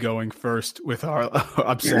you to be going first with our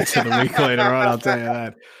upsets of the week later on. I'll tell you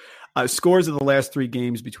that. Scores of the last 3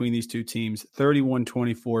 games between these two teams,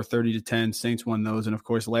 31-24, 30-10. Saints won those. And, of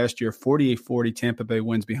course, last year, 48-40, Tampa Bay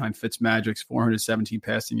wins behind Fitzmagic's 417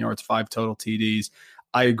 passing yards, 5 total TDs.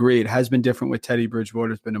 I agree. It has been different with Teddy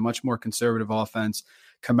Bridgewater. It's been a much more conservative offense.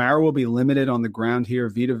 Kamara will be limited on the ground here.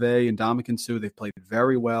 Vita Vea and Ndamukong Suh, they've played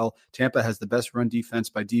very well. Tampa has the best run defense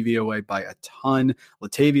by DVOA by a ton.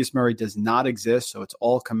 Latavius Murray does not exist, so it's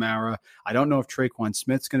all Kamara. I don't know if Traquan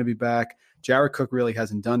Smith's going to be back. Jared Cook really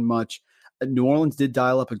hasn't done much. New Orleans did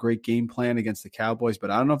dial up a great game plan against the Cowboys, but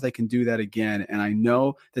I don't know if they can do that again. And I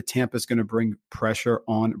know that Tampa is going to bring pressure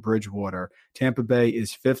on Bridgewater. Tampa Bay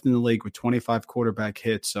is 5th in the league with 25 quarterback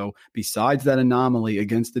hits. So besides that anomaly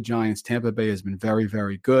against the Giants, Tampa Bay has been very,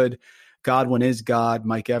 very good. Godwin is God.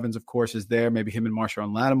 Mike Evans, of course, is there. Maybe him and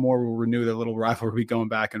Marshawn Lattimore will renew their little rivalry going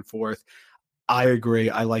back and forth. I agree.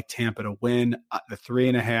 I like Tampa to win. The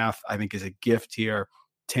 3.5, I think, is a gift here.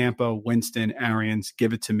 Tampa, Winston, Arians,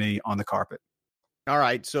 give it to me on the carpet. All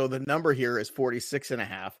right. So the number here is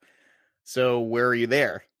 46.5. So where are you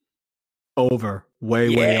there? Over.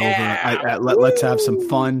 Way over. Let's have some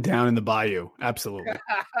fun down in the bayou. Absolutely.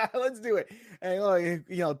 Let's do it. And,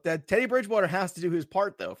 that Teddy Bridgewater has to do his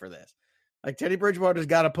part, though, for this. Like, Teddy Bridgewater's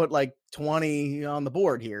got to put like 20 on the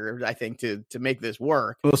board here, I think, to make this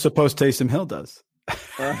work. Well, suppose Taysom Hill does.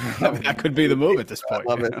 That could be the move at this point. I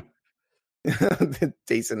love it.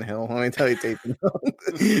 Taysom Hill. Let me tell you, Taysom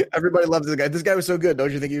Hill. Everybody loves this guy. This guy was so good.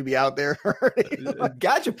 Don't you think he'd be out there?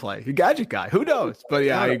 Gadget play. Gadget guy. Who knows? But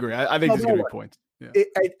yeah, I agree. I think there's going to be points. Yeah.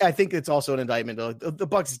 I think it's also an indictment. The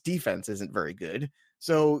Bucs defense isn't very good.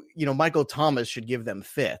 So, Michael Thomas should give them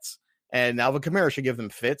fits, and Alvin Kamara should give them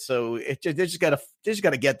fits. So they just got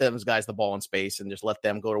to get those guys the ball in space and just let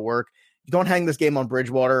them go to work. You don't hang this game on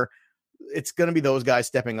Bridgewater. It's going to be those guys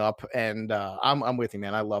stepping up, and I'm with you,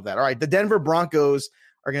 man. I love that. All right, the Denver Broncos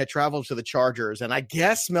are going to travel to the Chargers, and I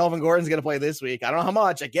guess Melvin Gordon's going to play this week. I don't know how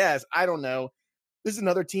much. I guess. I don't know. This is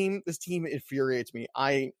another team. This team infuriates me.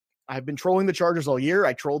 I've been trolling the Chargers all year.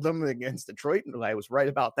 I trolled them against Detroit, and I was right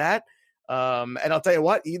about that. And I'll tell you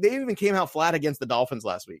what, they even came out flat against the Dolphins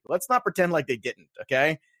last week. Let's not pretend like they didn't,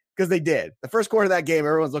 okay? Because they did. The first quarter of that game,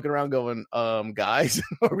 everyone's looking around going, guys,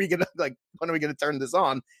 when are we gonna turn this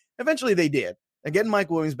on? Eventually they did. And getting Mike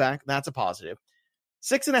Williams back, that's a positive.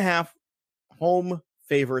 6.5 home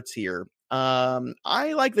favorites here.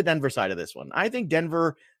 I like the Denver side of this one. I think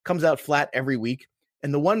Denver comes out flat every week.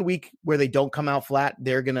 And the 1 week where they don't come out flat,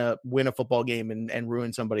 they're going to win a football game and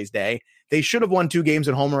ruin somebody's day. They should have won 2 games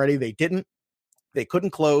at home already. They didn't. They couldn't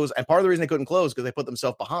close. And part of the reason they couldn't close because they put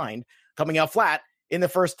themselves behind coming out flat in the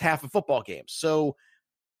first half of football games. So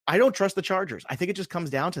I don't trust the Chargers. I think it just comes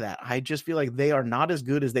down to that. I just feel like they are not as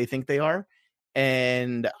good as they think they are.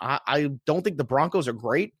 And I don't think the Broncos are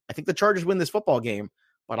great. I think the Chargers win this football game,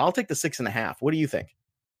 but I'll take the 6.5. What do you think?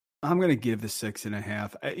 I'm going to give the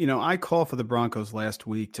 6.5. I called for the Broncos last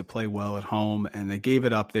week to play well at home, and they gave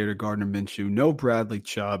it up there to Gardner Minshew. No Bradley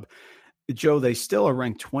Chubb. Joe, they still are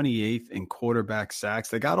ranked 28th in quarterback sacks.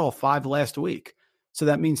 They got all 5 last week. So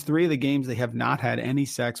that means 3 of the games they have not had any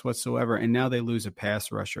sacks whatsoever, and now they lose a pass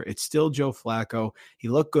rusher. It's still Joe Flacco. He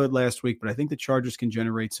looked good last week, but I think the Chargers can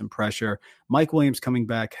generate some pressure. Mike Williams coming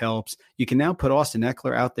back helps. You can now put Austin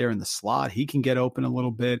Eckler out there in the slot. He can get open a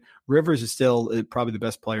little bit. Rivers is still probably the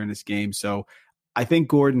best player in this game, so I think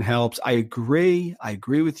Gordon helps. I agree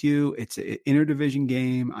with you. It's an interdivision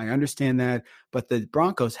game. I understand that. But the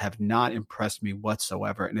Broncos have not impressed me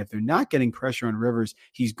whatsoever. And if they're not getting pressure on Rivers,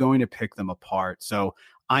 he's going to pick them apart. So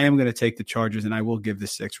I am going to take the Chargers, and I will give the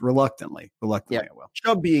 6 reluctantly. I will.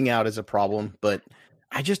 Chubb being out is a problem, but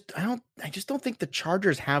I just don't think the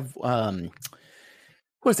Chargers have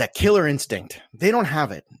what is that, killer instinct? They don't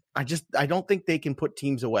have it. I don't think they can put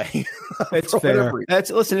teams away. It's fair.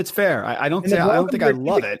 It's fair. I don't think I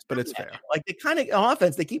love it, but it's fair. Like they kind of on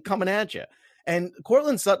offense, they keep coming at you. And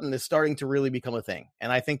Cortland Sutton is starting to really become a thing.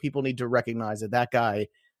 And I think people need to recognize that guy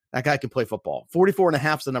can play football.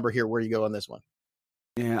 44.5 is the number here. Where you go on this one?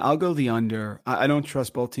 Yeah, I'll go the under. I don't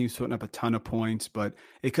trust both teams putting up a ton of points, but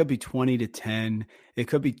it could be 20-10. It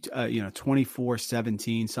could be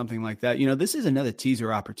 24-17, something like that. This is another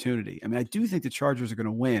teaser opportunity. I mean, I do think the Chargers are going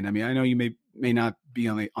to win. I mean, I know you may not be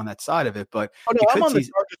on that side of it, but I'm on the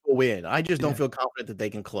Chargers will win. I just don't feel confident that they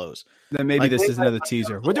can close. Then maybe this is another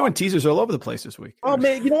teaser. We're doing teasers all over the place this week. Oh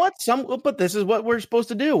man, you know what? But this is what we're supposed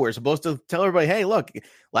to do. We're supposed to tell everybody, hey, look,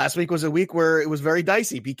 last week was a week where it was very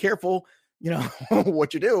dicey. Be careful.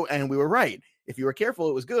 What you do. And we were right. If you were careful,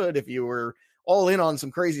 it was good. If you were all in on some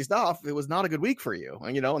crazy stuff, it was not a good week for you.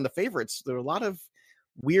 And, and the favorites, there were a lot of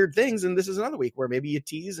weird things. And this is another week where maybe you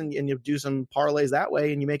tease and you do some parlays that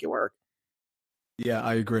way and you make it work. Yeah,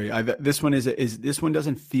 I agree. This one this one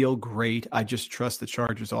doesn't feel great. I just trust the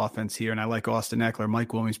Chargers offense here. And I like Austin Eckler,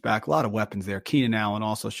 Mike Williams back, a lot of weapons there. Keenan Allen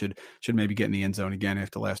also should maybe get in the end zone again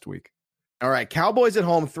after last week. All right. Cowboys at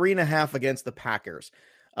home, 3.5 against the Packers.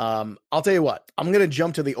 I'll tell you what, I'm going to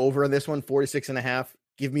jump to the over on this one, 46.5.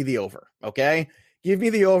 Give me the over. Okay. Give me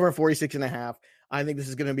the over 46.5. I think this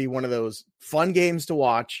is going to be one of those fun games to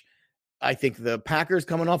watch. I think the Packers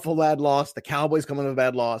coming off a bad loss, the Cowboys coming off a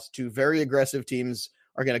bad loss, 2 very aggressive teams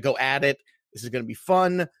are going to go at it. This is going to be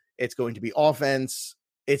fun. It's going to be offense.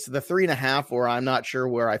 It's the 3.5 where I'm not sure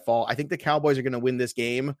where I fall. I think the Cowboys are going to win this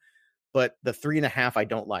game, but the 3.5 I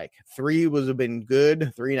don't like. 3 would have been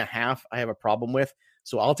good. 3.5 I have a problem with.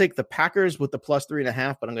 So I'll take the Packers with the plus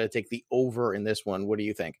 3.5, but I'm going to take the over in this one. What do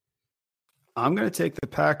you think? I'm going to take the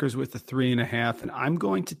Packers with the 3.5, and I'm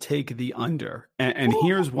going to take the under. And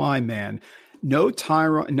here's why, man. No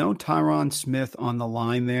Tyron Smith on the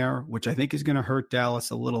line there, which I think is going to hurt Dallas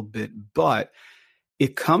a little bit. But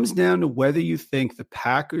it comes down to whether you think the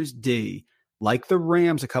Packers D, like the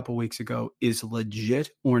Rams a couple weeks ago, is legit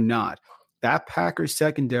or not. That Packers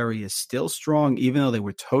secondary is still strong, even though they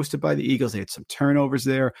were toasted by the Eagles. They had some turnovers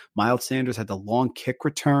there. Miles Sanders had the long kick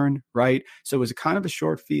return, right? So it was a kind of a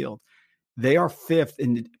short field. They are 5th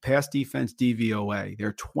in pass defense DVOA.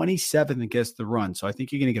 They're 27th against the run. So I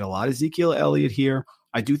think you're going to get a lot of Ezekiel Elliott here.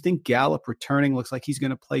 I do think Gallup returning looks like he's going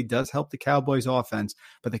to play, does help the Cowboys offense,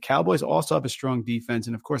 but the Cowboys also have a strong defense.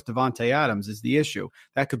 And of course, Devontae Adams is the issue.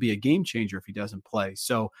 That could be a game changer if he doesn't play.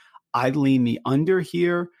 So I lean the under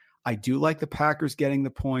here. I do like the Packers getting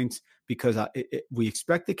the points because we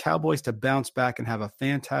expect the Cowboys to bounce back and have a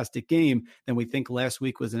fantastic game. Then we think last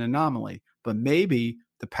week was an anomaly. But maybe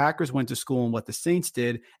the Packers went to school in what the Saints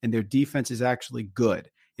did, and their defense is actually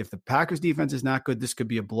good. If the Packers defense is not good, this could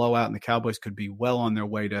be a blowout, and the Cowboys could be well on their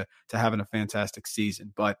way to having a fantastic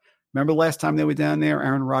season. But Remember last time they were down there,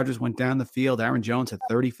 Aaron Rodgers went down the field. Aaron Jones had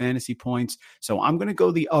 30 fantasy points. So I'm going to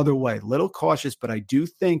go the other way. Little cautious, but I do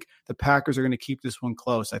think the Packers are going to keep this one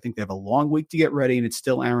close. I think they have a long week to get ready, and it's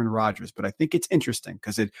still Aaron Rodgers. But I think it's interesting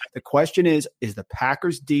because the question is the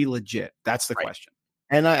Packers D legit? That's the question.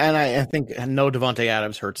 And I think no Devontae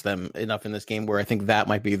Adams hurts them enough in this game where I think that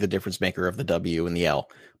might be the difference maker of the W and the L.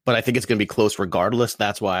 But I think it's going to be close regardless.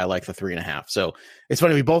 That's why I like the 3.5. So it's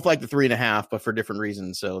funny. We both like the 3.5, but for different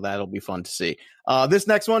reasons. So that'll be fun to see. This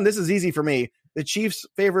next one, this is easy for me. The Chiefs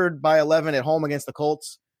favored by 11 at home against the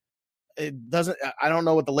Colts. It doesn't, I don't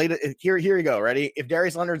know what the latest, here you go. Ready? If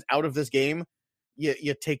Darius Leonard's out of this game,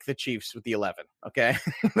 you take the Chiefs with the 11. Okay.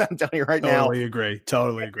 I'm telling you right now. Totally agree.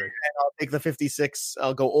 And I'll take the 56.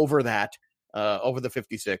 I'll go over that, over the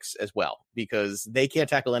 56 as well, because they can't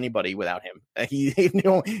tackle anybody without him. He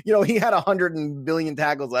had 100 billion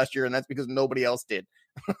tackles last year, and that's because nobody else did.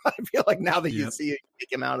 I feel like now that you see it,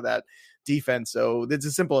 take him out of that defense. So it's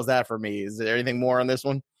as simple as that for me. Is there anything more on this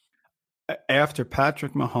one? After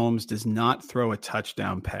Patrick Mahomes does not throw a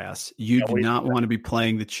touchdown pass, you do not want to be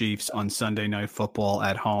playing the Chiefs on Sunday Night Football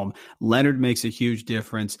at home. Leonard makes a huge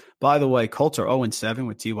difference. By the way, Colts are 0-7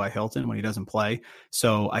 with T.Y. Hilton when he doesn't play.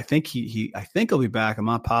 So I think he'll be back. I'm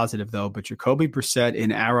not positive though, but Jacoby Brissett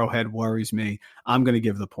in Arrowhead worries me. I'm going to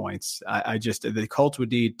give the points. The Colts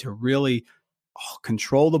would need to really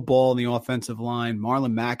control the ball in the offensive line.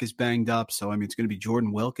 Marlon Mack is banged up. So, it's going to be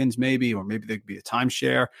Jordan Wilkins maybe, or maybe there could be a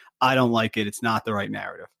timeshare. I don't like it. It's not the right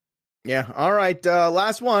narrative. Yeah. All right.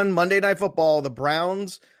 Last one, Monday Night Football. The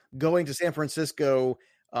Browns going to San Francisco.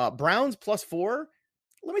 Browns +4.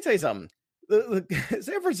 Let me tell you something. The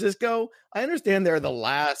San Francisco, I understand they're the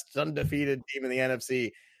last undefeated team in the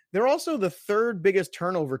NFC. They're also the third biggest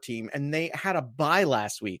turnover team, and they had a bye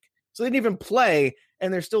last week. So they didn't even play,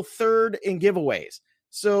 and they're still third in giveaways.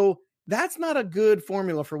 So that's not a good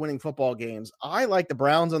formula for winning football games. I like the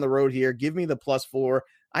Browns on the road here. Give me the +4.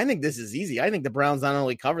 I think this is easy. I think the Browns not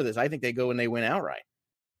only cover this, I think they go and they win outright.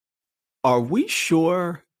 Are we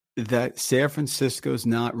sure that San Francisco's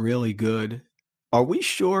not really good? Are we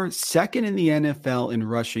sure? Second in the NFL in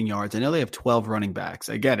rushing yards. I know they have 12 running backs.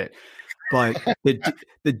 I get it. But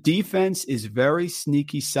the defense is very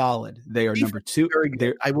sneaky solid. They are number 2.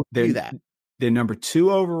 I will do that. They're number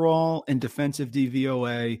 2 overall in defensive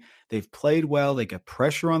DVOA. They've played well. They get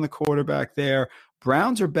pressure on the quarterback there.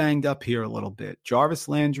 Browns are banged up here a little bit. Jarvis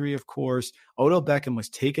Landry, of course. Odell Beckham was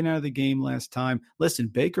taken out of the game last time. Listen,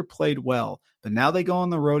 Baker played well, but now they go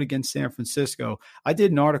on the road against San Francisco. I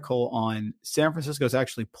did an article on San Francisco is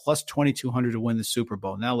actually +2,200 to win the Super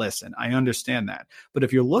Bowl. Now, listen, I understand that. But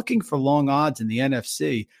if you're looking for long odds in the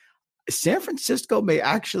NFC, San Francisco may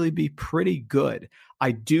actually be pretty good.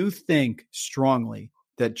 I do think strongly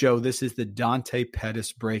that, Joe, this is the Dante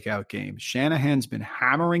Pettis breakout game. Shanahan's been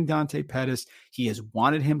hammering Dante Pettis. He has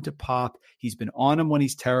wanted him to pop. He's been on him when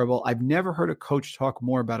he's terrible. I've never heard a coach talk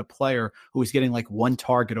more about a player who is getting like one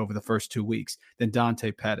target over the first 2 weeks than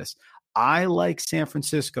Dante Pettis. I like San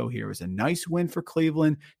Francisco here. It's a nice win for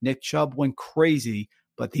Cleveland. Nick Chubb went crazy,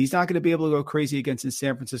 but he's not going to be able to go crazy against the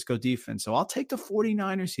San Francisco defense. So I'll take the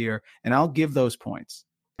 49ers here, and I'll give those points.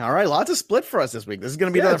 All right, lots of split for us this week. This is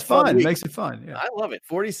going to be another fun. Week. It makes it fun. Yeah. I love it.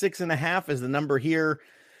 46.5 is the number here.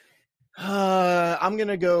 I'm going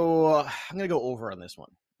to go over on this one.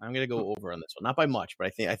 Not by much, but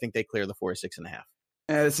I think they clear the 46.5.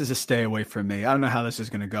 This is a stay away from me. I don't know how this is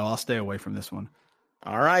going to go. I'll stay away from this one.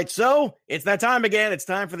 All right, so it's that time again. It's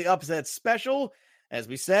time for the upset special. As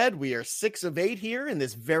we said, we are 6 of 8 here in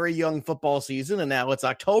this very young football season, and now it's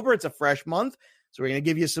October. It's a fresh month, so we're going to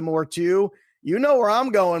give you some more too. You know where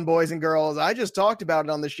I'm going, boys and girls. I just talked about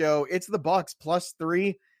it on the show. It's the Bucs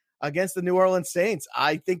 +3 against the New Orleans Saints.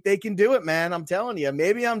 I think they can do it, man. I'm telling you.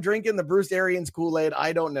 Maybe I'm drinking the Bruce Arians Kool-Aid.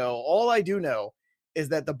 I don't know. All I do know is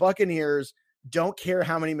that the Buccaneers don't care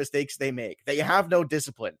how many mistakes they make. They have no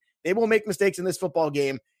discipline. They will make mistakes in this football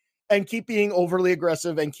game and keep being overly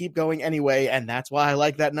aggressive and keep going anyway. And that's why I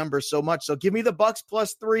like that number so much. So give me the Bucs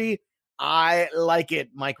 +3. I like it.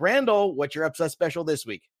 Mike Randall, what's your upset special this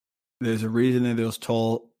week? There's a reason that those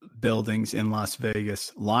tall buildings in Las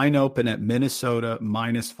Vegas line open at Minnesota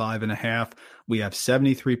 -5.5. We have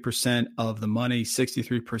 73% of the money,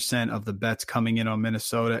 63% of the bets coming in on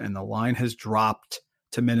Minnesota, and the line has dropped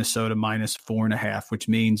to Minnesota -4.5, which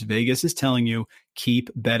means Vegas is telling you keep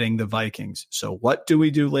betting the Vikings. So what do we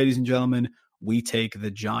do, ladies and gentlemen? We take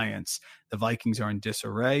the Giants. The Vikings are in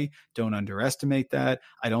disarray. Don't underestimate that.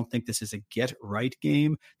 I don't think this is a get-right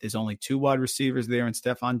game. There's only 2 wide receivers there, and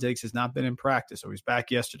Stephon Diggs has not been in practice, so he's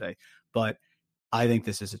back yesterday. But I think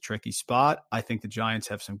this is a tricky spot. I think the Giants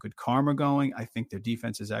have some good karma going. I think their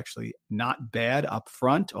defense is actually not bad up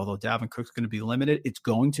front, although Dalvin Cook's going to be limited. It's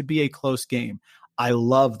going to be a close game. I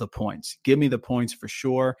love the points. Give me the points for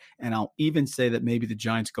sure. And I'll even say that maybe the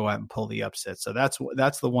Giants go out and pull the upset. So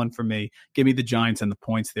that's the one for me. Give me the Giants and the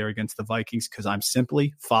points there against the Vikings because I'm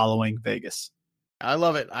simply following Vegas. I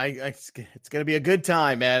love it. It's going to be a good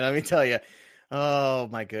time, man. Let me tell you. Oh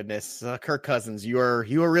my goodness, Kirk Cousins, you are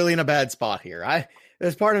really in a bad spot here.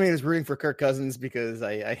 There's part of me that's rooting for Kirk Cousins because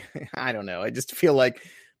I don't know. I just feel like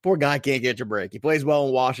poor guy can't get your break. He plays well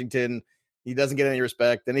in Washington. He doesn't get any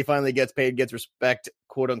respect. Then he finally gets paid, gets respect,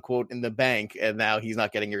 quote unquote, in the bank. And now he's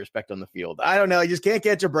not getting your respect on the field. I don't know. He just can't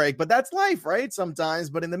get your break, but that's life, right? Sometimes.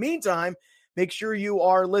 But in the meantime, make sure you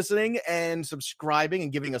are listening and subscribing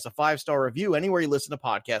and giving us a 5-star review anywhere you listen to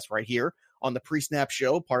podcasts right here on the Pre-Snap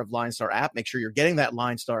Show, part of Line Star app. Make sure you're getting that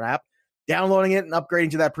Line Star app, downloading it and upgrading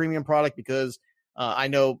to that premium product because I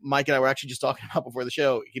know Mike and I were actually just talking about before the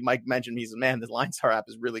show. Mike mentioned, he said, man, the Line Star app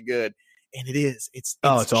is really good. And it is. It's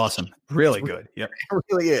awesome. Really good. Yep. It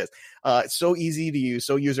really is. It's so easy to use,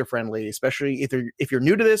 so user-friendly, especially if you're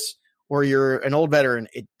new to this or you're an old veteran,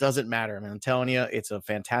 it doesn't matter. I mean, I'm telling you, it's a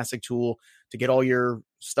fantastic tool to get all your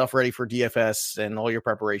stuff ready for DFS and all your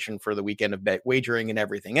preparation for the weekend of bet wagering and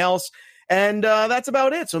everything else. And that's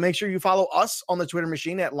about it. So make sure you follow us on the Twitter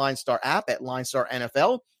machine at Line Star app, at Line Star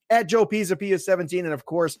NFL, at Joe Pisa 17, and of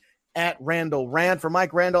course, at Randall Rand. For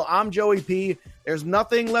Mike Randall, I'm Joey P. There's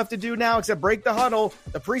nothing left to do now except break the huddle.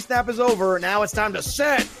 The pre-snap is over. Now it's time to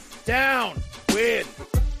set, down, win.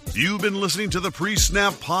 You've been listening to the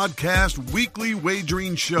Pre-Snap Podcast Weekly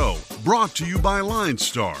Wagering Show, brought to you by Line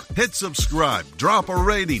Star. Hit subscribe, drop a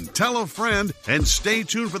rating, tell a friend, and stay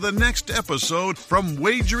tuned for the next episode from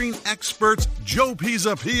wagering experts Joe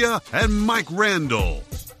Pisapia and Mike Randall.